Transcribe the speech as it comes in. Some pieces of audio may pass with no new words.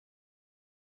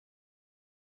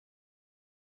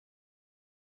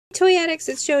Toy-Addicts,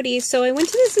 it's Jody. So I went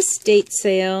to this estate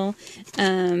sale,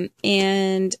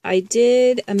 and I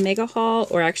did a mega haul,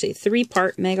 or actually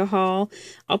 3-part mega haul.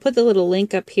 I'll put the little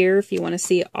link up here if you want to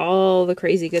see all the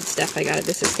crazy good stuff I got at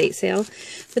this estate sale.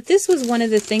 But this was one of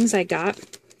the things I got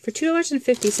for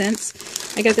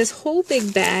 $2.50. I got this whole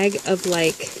big bag of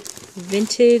like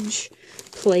vintage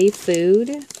play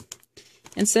food.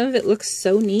 And some of it looks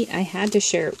so neat, I had to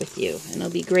share it with you. And it'll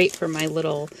be great for my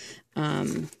little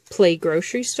play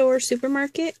grocery store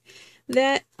supermarket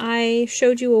that I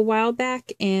showed you a while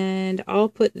back. And I'll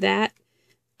put that,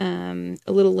 a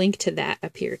little link to that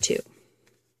up here too.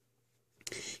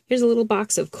 Here's a little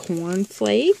box of corn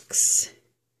flakes.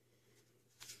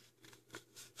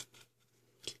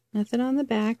 Nothing on the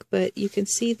back, but you can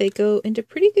see they go into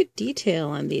pretty good detail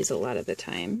on these a lot of the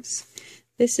times.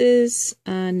 This is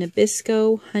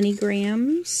Nabisco Honey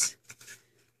Grams.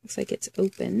 Looks like it's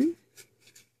open.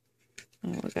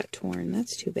 Oh, it got torn.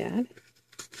 That's too bad.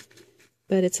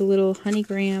 But it's a little Honey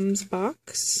Grams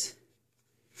box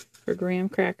for graham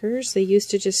crackers. They used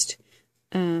to just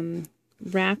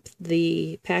wrap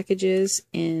the packages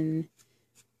in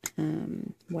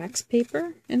wax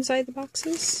paper inside the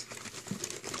boxes.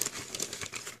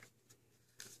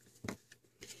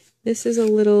 This is a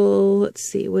little, let's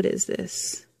see, what is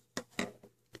this?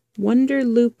 Wonder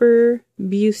Looper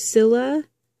Bucilla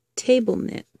Table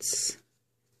Knits.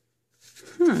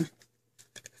 Huh.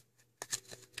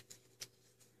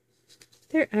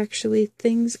 There are actually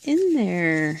things in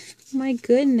there. My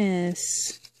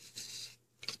goodness.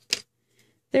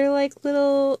 They're like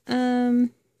little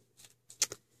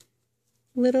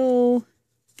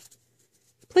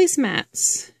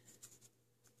placemats.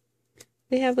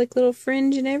 They have like little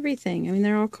fringe and everything. I mean,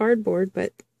 they're all cardboard,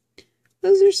 but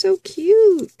those are so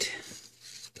cute.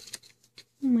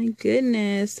 Oh my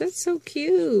goodness, that's so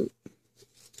cute.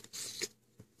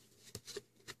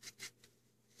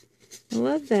 I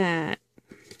love that.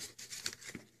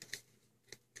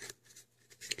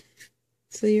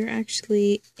 So you're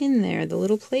actually in there, the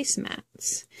little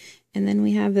placemats. And then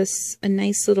we have a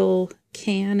nice little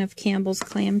can of Campbell's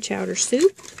clam chowder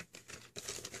soup.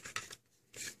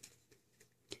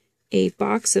 A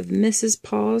box of Mrs.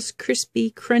 Paul's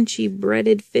crispy, crunchy,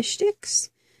 breaded fish sticks.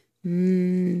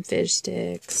 Fish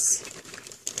sticks.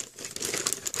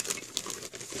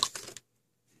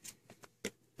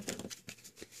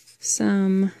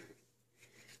 Some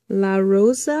La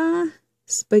Rosa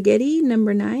spaghetti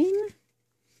number 9.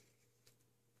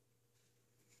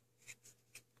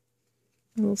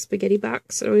 A little spaghetti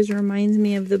box. It always reminds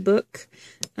me of the book,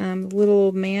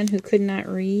 Little Man Who Could Not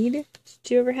Read.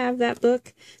 Did you ever have that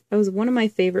book? That was one of my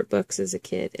favorite books as a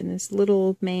kid. And this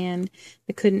little man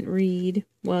that couldn't read,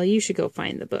 well, you should go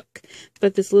find the book.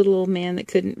 But this little old man that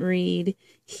couldn't read,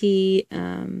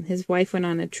 his wife went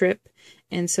on a trip,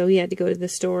 and so he had to go to the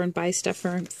store and buy stuff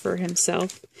for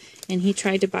himself. And he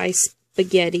tried to buy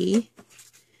spaghetti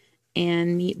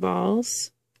and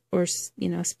meatballs, or, you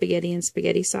know, spaghetti and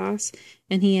spaghetti sauce.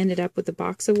 And he ended up with a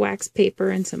box of wax paper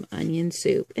and some onion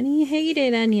soup. And he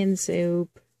hated onion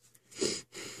soup.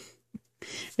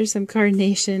 There's some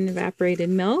Carnation evaporated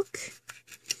milk.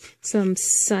 Some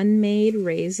Sun-Made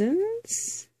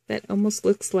raisins. That almost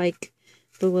looks like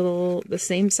the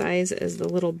same size as the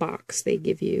little box they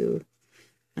give you.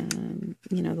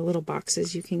 You know, the little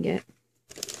boxes you can get.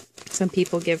 Some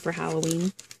people give for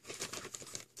Halloween.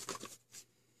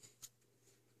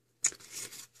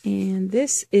 And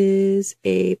this is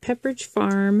a Pepperidge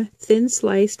Farm thin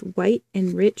sliced white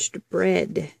enriched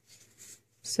bread.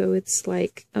 So it's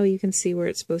like, oh, you can see where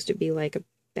it's supposed to be like a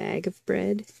bag of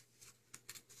bread.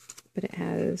 But it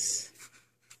has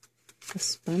a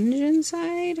sponge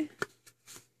inside.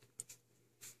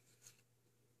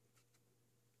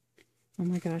 Oh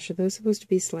my gosh, are those supposed to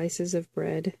be slices of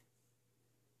bread?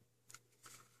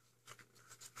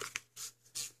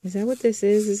 Is that what this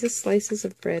is? Is this slices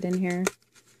of bread in here?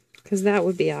 Because that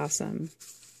would be awesome.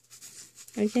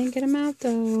 I can't get them out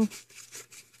though.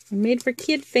 They're made for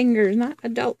kid fingers, not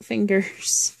adult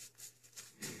fingers.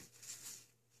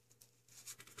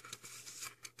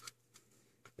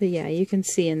 But yeah, you can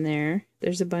see in there,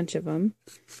 there's a bunch of them.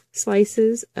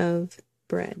 Slices of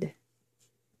bread.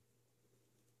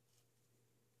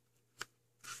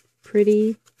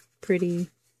 Pretty, pretty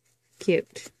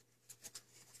cute.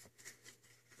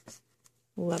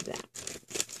 Love that.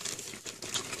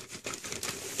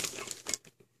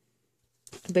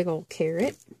 A big old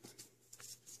carrot.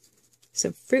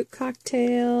 Some fruit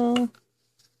cocktail.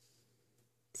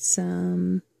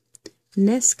 Some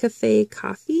Nescafe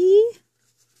coffee.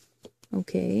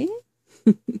 Okay.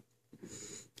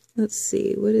 Let's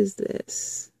see, what is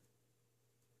this?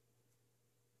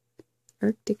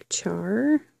 Arctic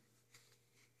char.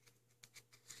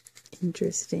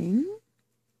 Interesting.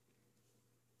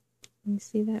 Can you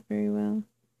see that very well?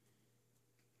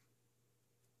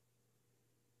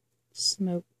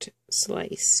 Smoked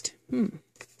sliced.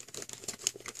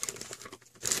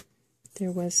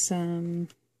 There was some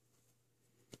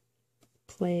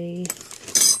play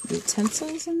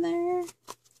utensils in there.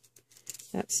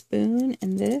 That spoon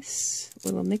and this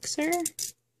little mixer.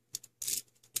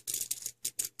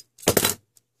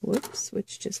 Whoops,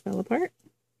 which just fell apart.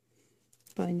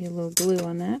 Probably need a little glue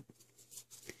on that.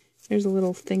 There's a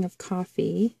little thing of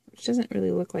coffee, which doesn't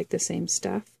really look like the same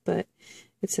stuff, but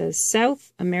it says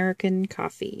South American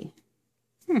coffee.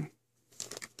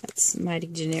 That's mighty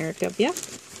generic of ya.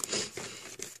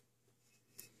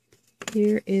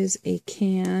 Here is a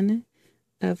can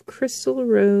of Crystal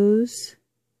Rose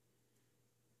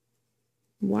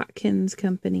Watkins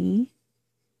Company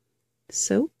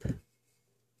soap.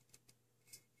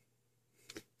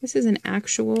 This is an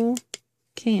actual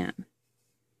can.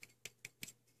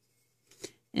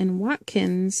 And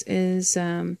Watkins is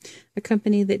a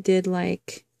company that did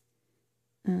like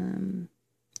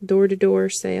door-to-door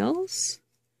sales.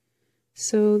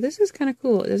 So this is kind of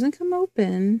cool. It doesn't come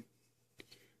open,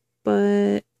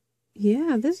 but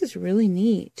yeah, this is really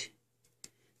neat.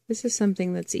 This is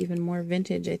something that's even more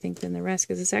vintage, I think, than the rest,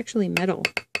 because it's actually metal.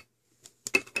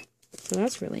 So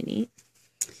that's really neat.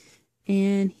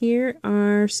 And here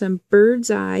are some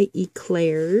bird's eye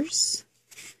eclairs.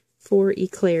 4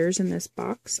 eclairs in this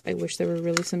box. I wish there were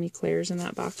really some eclairs in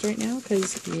that box right now,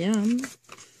 because yum.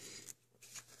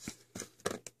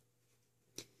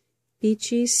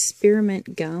 Beachy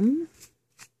Spearmint Gum.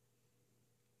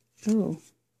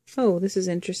 Oh, this is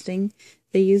interesting.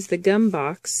 They used the gum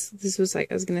box. This was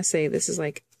like, I was going to say, this is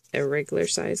like a regular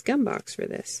size gum box for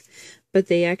this. But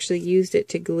they actually used it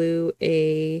to glue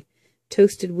a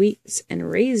toasted wheats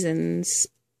and raisins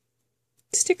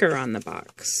sticker on the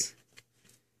box.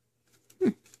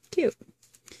 Cute.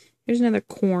 Here's another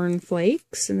corn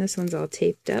flakes, and this one's all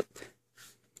taped up.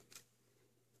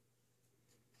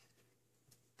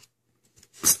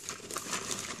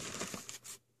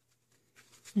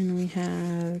 And we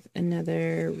have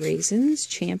another raisins,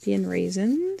 Champion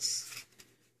raisins.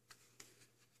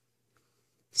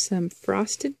 Some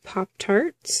frosted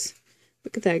Pop-Tarts.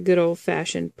 Look at that good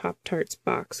old-fashioned Pop-Tarts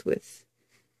box with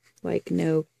like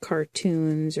no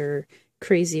cartoons or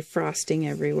crazy frosting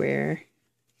everywhere.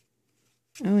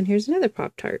 Oh, and here's another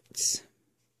Pop-Tarts.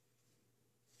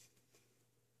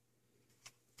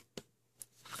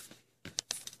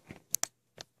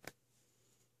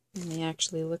 And they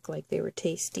actually look like they were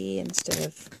tasty instead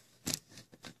of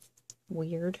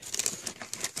weird.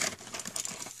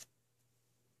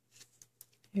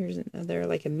 Here's another,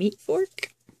 like a meat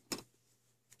fork.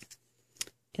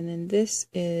 And then this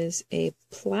is a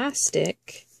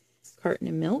plastic carton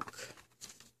of milk.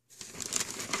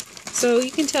 So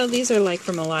you can tell these are like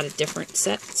from a lot of different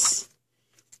sets,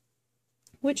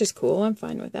 which is cool. I'm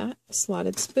fine with that. A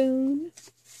slotted spoon,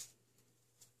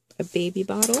 a baby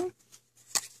bottle,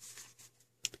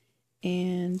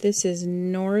 and this is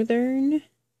Northern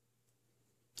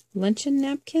luncheon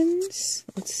napkins.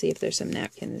 Let's see if there's some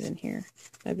napkins in here.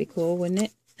 That'd be cool, wouldn't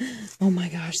it? Oh my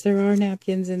gosh, there are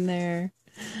napkins in there.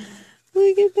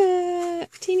 Look at that.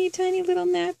 Teeny tiny little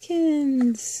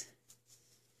napkins.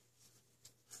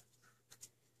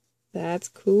 That's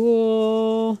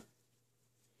cool.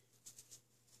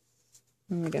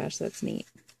 Oh my gosh, that's neat.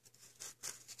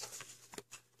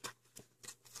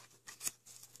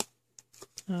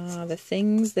 Ah, the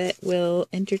things that will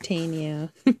entertain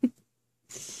you.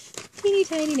 Teeny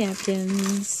tiny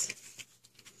napkins.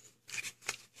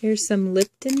 Here's some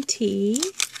Lipton tea.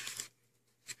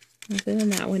 Other than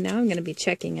that one, now I'm going to be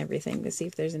checking everything to see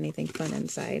if there's anything fun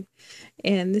inside.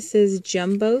 And this is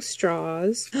jumbo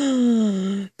straws.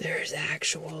 There's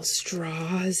actual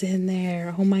straws in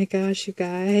there. Oh my gosh, you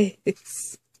guys.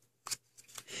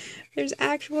 There's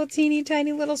actual teeny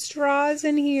tiny little straws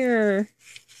in here.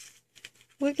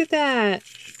 Look at that.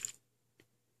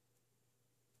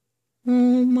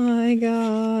 Oh my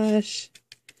gosh.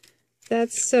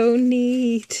 That's so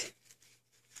neat.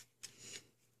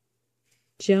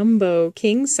 Jumbo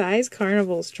king-size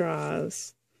carnival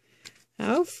straws.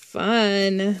 How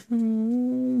fun. Oh,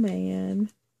 man.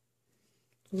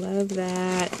 Love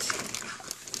that.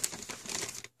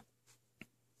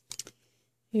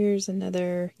 Here's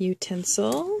another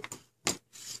utensil.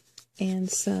 And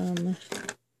some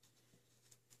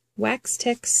Wax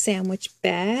Tex sandwich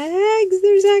bags.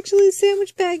 There's actually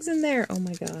sandwich bags in there. Oh,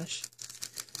 my gosh.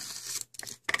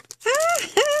 Ah,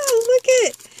 look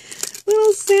at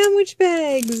little sandwich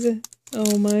bags.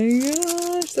 Oh my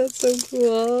gosh, that's so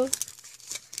cool.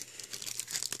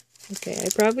 Okay, I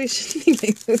probably shouldn't be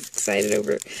getting so excited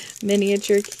over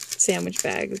miniature sandwich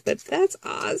bags, but that's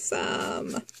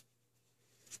awesome.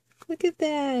 Look at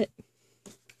that.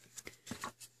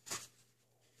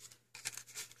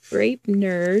 Grape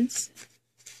Nerds.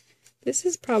 This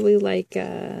is probably like,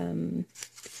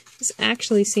 this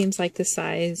actually seems like the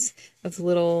size of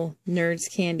little Nerds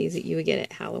candies that you would get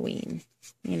at Halloween,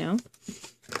 you know?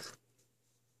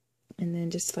 And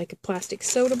then just like a plastic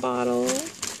soda bottle.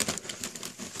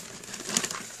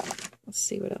 Let's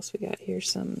see what else we got here.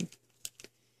 Some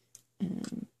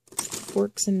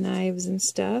forks and knives and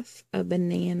stuff. A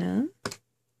banana.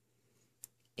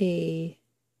 A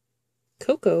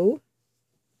cocoa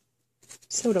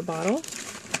soda bottle.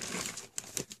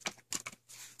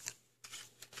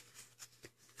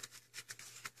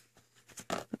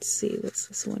 Let's see, what's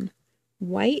this one?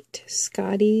 White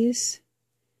Scotty's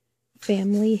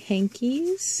family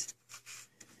hankies.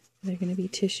 Are there going to be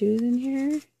tissues in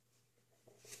here?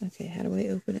 Okay, how do I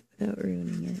open it without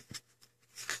ruining it?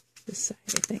 This side,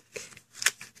 I think.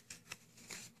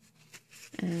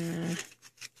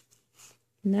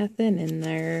 Nothing in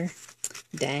there.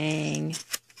 Dang.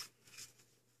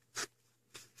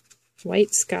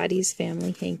 White Scotty's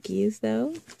family hankies,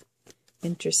 though.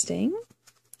 Interesting.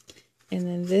 And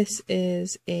then this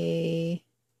is a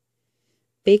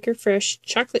Baker Fresh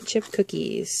chocolate chip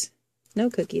cookies. No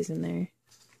cookies in there.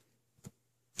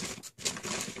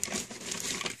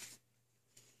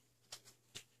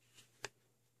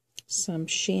 Some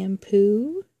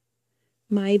shampoo.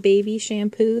 My Baby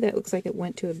shampoo. That looks like it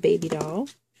went to a baby doll.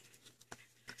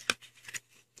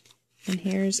 And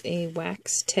here's a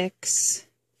Wax Tex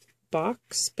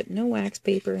box, but no wax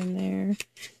paper in there.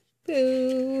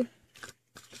 Boo!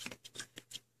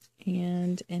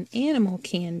 And an animal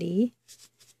candy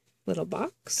little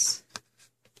box.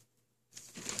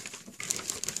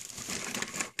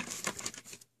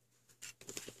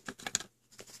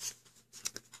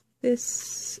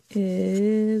 This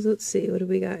is, let's see, what do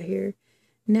we got here?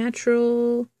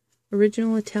 Natural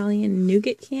original Italian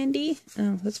nougat candy.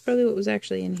 Oh, that's probably what was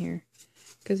actually in here,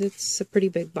 because it's a pretty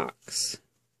big box.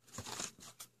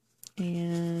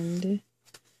 And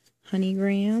honey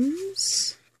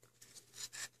grams.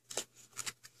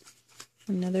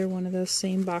 Another one of those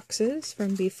same boxes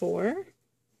from before.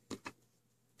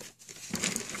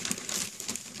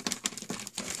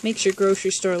 Makes your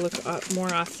grocery store look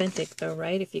more authentic though,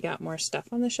 right? If you got more stuff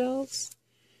on the shelves.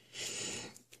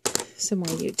 Some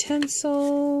more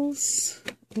utensils.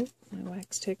 Oh, my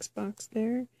Wax Tex box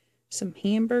there. Some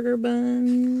hamburger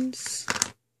buns.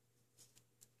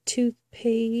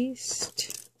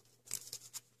 Toothpaste.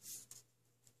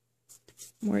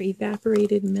 More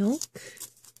evaporated milk.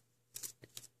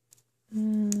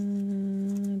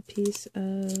 Piece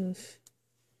of,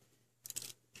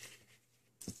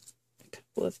 a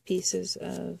couple of pieces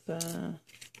of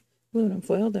aluminum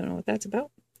foil. Don't know what that's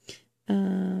about.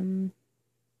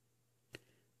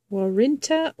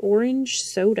 Warinta orange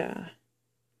soda.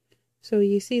 So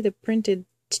you see the printed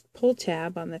pull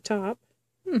tab on the top.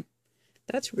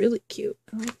 That's really cute.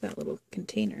 I like that little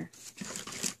container.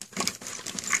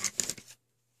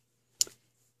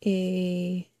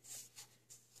 A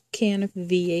can of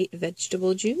V8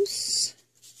 vegetable juice.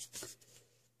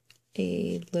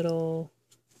 A little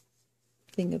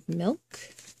thing of milk.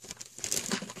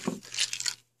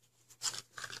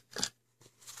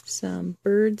 Some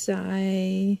Bird's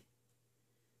Eye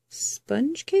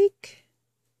sponge cake.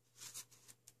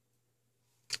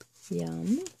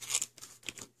 Yum.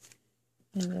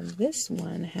 And then this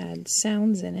one had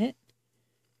sounds in it.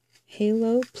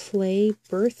 Halo Play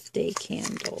birthday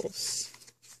candles.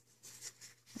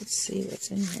 Let's see what's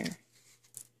in here.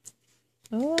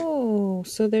 Oh,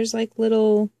 so there's like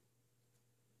the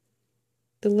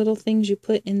little things you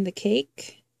put in the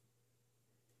cake.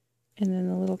 And then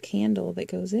the little candle that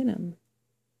goes in them.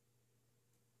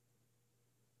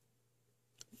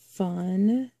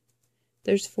 Fun.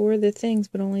 There's 4 of the things,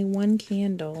 but only 1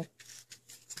 candle.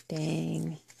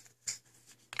 Dang.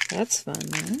 That's fun,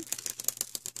 though.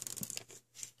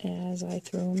 As I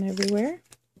throw them everywhere.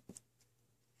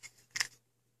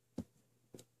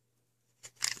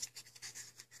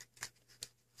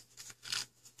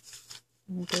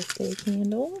 And birthday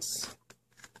candles.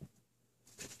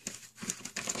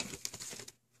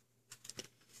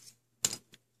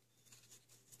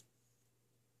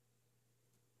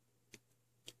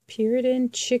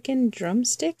 Puritan chicken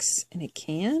drumsticks in a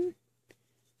can.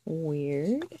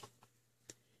 Weird.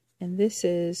 And this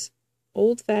is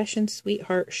old-fashioned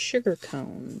sweetheart sugar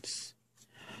cones.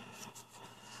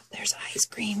 There's ice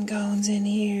cream cones in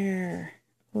here.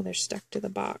 Oh, they're stuck to the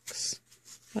box.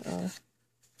 Uh-oh.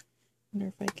 Wonder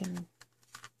if I can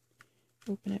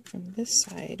open it from this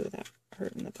side without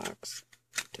hurting the box.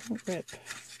 Don't rip.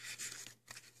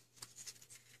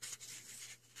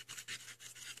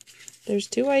 There's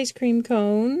 2 ice cream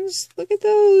cones. Look at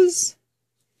those.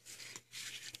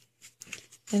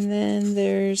 And then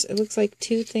there's, it looks like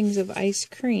 2 things of ice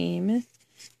cream,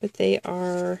 but they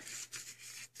are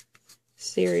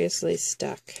seriously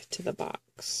stuck to the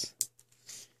box.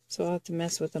 So I'll have to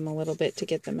mess with them a little bit to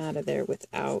get them out of there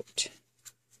without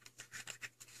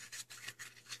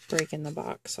breaking the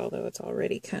box, although it's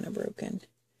already kind of broken.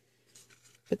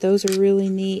 But those are really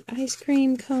neat. Ice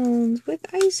cream cones with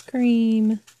ice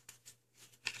cream.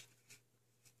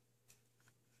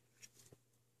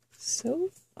 So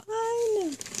fun.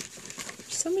 There's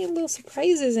so many little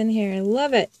surprises in here. I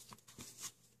love it.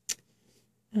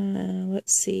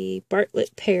 Let's see.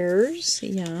 Bartlett pears.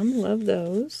 Yum. Love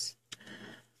those.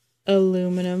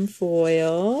 Aluminum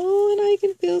foil. And I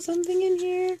can feel something in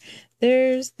here.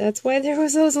 That's why there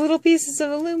was those little pieces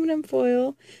of aluminum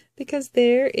foil. Because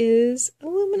there is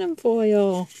aluminum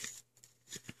foil.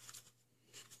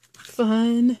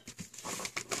 Fun.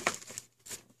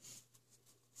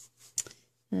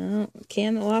 Oh, a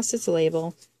can that lost its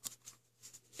label.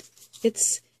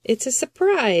 It's a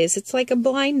surprise. It's like a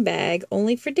blind bag,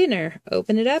 only for dinner.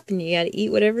 Open it up and you gotta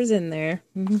eat whatever's in there.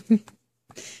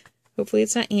 Hopefully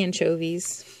it's not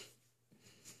anchovies.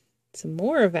 Some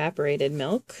more evaporated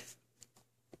milk.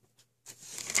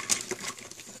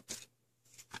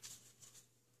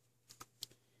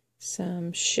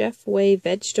 Some Chef Way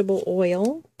vegetable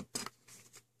oil.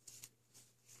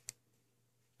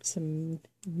 Some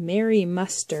Mary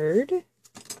mustard.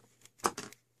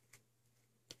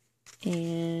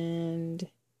 And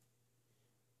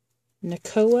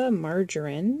Nakoa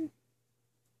margarine.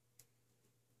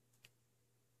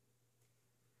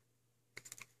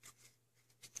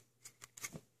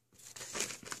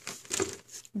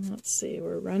 Let's see,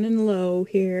 we're running low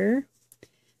here.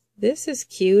 This is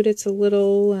cute. It's a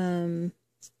little,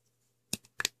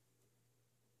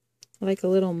 like a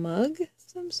little mug of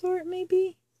some sort,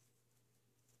 maybe.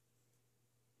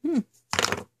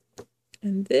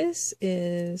 And this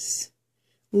is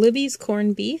Libby's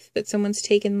corned beef, but someone's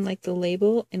taken like the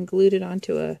label and glued it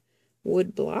onto a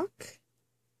wood block.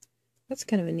 That's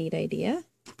kind of a neat idea.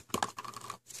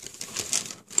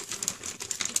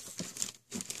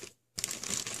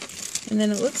 And then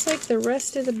it looks like the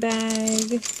rest of the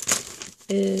bag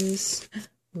is,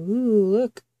 ooh,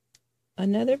 look,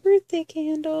 another birthday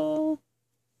candle.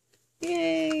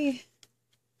 Yay!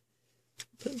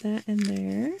 Put that in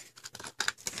there.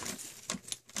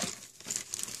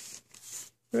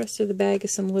 The rest of the bag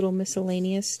is some little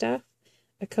miscellaneous stuff.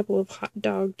 A couple of hot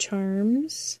dog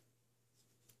charms.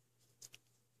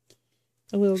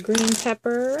 A little green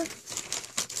pepper.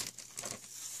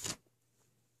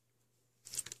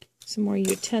 Some more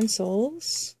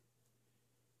utensils.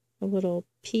 A little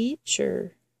peach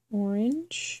or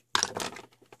orange.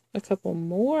 A couple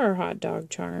more hot dog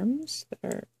charms that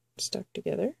are stuck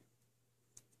together.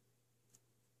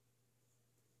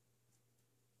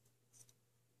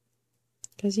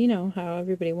 Because you know how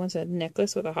everybody wants a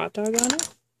necklace with a hot dog on it?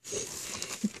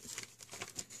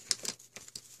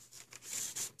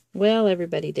 Well,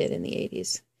 everybody did in the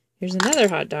 80s. Here's another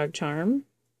hot dog charm.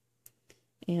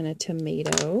 And a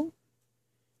tomato.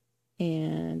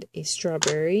 And a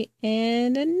strawberry.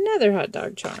 And another hot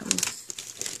dog charm.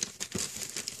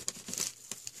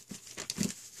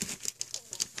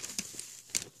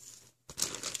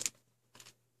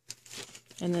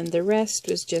 And then the rest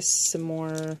was just some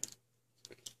more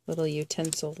little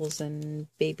utensils and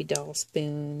baby doll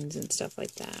spoons and stuff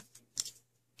like that.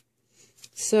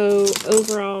 So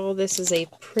overall, this is a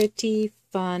pretty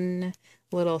fun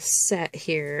little set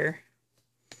here.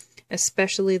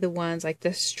 Especially the ones like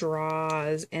the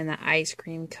straws and the ice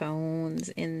cream cones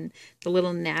and the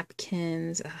little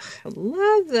napkins. Ugh, I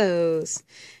love those.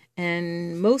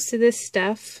 And most of this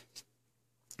stuff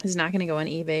is not going to go on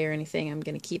eBay or anything. I'm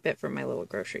going to keep it for my little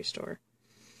grocery store.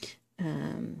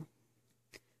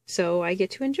 So I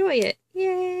get to enjoy it.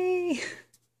 Yay!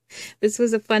 This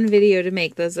was a fun video to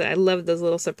make. I love those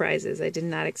little surprises. I did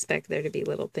not expect there to be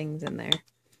little things in there.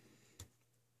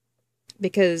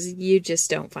 Because you just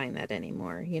don't find that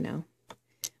anymore, you know.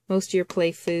 Most of your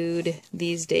play food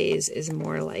these days is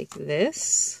more like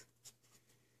this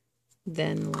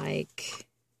than like,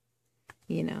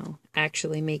 you know,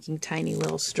 actually making tiny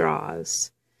little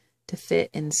straws to fit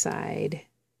inside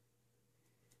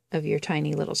of your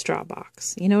tiny little straw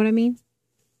box. You know what I mean?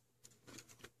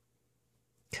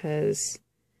 Because,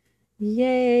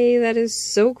 yay, that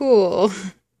is so cool.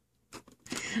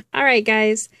 All right,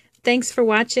 guys. Thanks for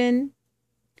watching.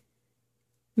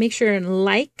 Make sure and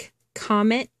like,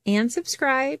 comment, and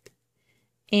subscribe.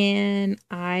 And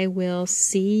I will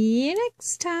see you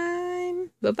next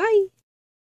time. Bye-bye.